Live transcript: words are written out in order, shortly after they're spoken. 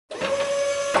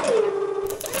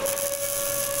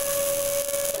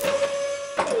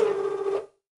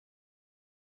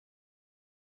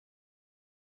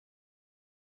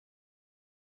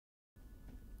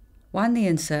Wind the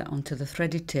insert onto the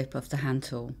threaded tip of the hand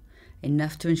tool,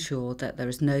 enough to ensure that there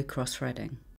is no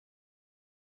cross-threading.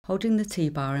 Holding the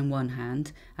T-bar in one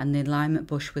hand and the alignment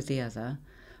bush with the other,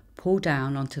 pull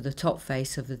down onto the top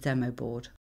face of the demo board.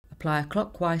 Apply a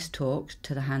clockwise torque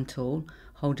to the hand tool,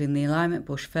 holding the alignment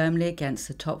bush firmly against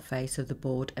the top face of the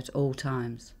board at all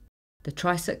times. The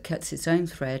Trisert cuts its own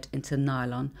thread into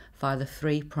nylon via the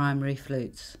 3 primary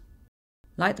flutes.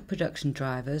 Like the production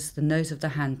drivers, the nose of the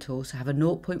hand tools have a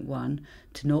 0.1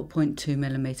 to 0.2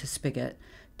 mm spigot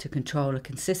to control a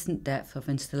consistent depth of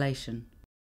installation.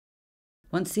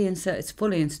 Once the insert is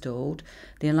fully installed,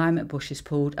 the alignment bush is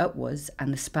pulled upwards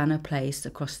and the spanner placed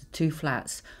across the 2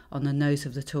 flats on the nose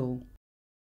of the tool.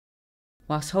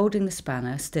 Whilst holding the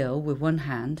spanner still with one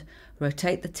hand,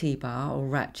 rotate the T-bar or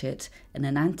ratchet in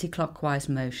an anti-clockwise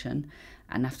motion,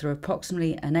 and after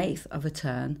approximately 1/8 of a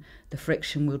turn, the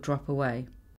friction will drop away.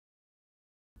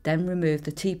 Then remove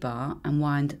the T-bar and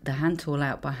wind the hand tool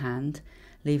out by hand,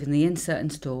 leaving the insert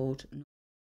installed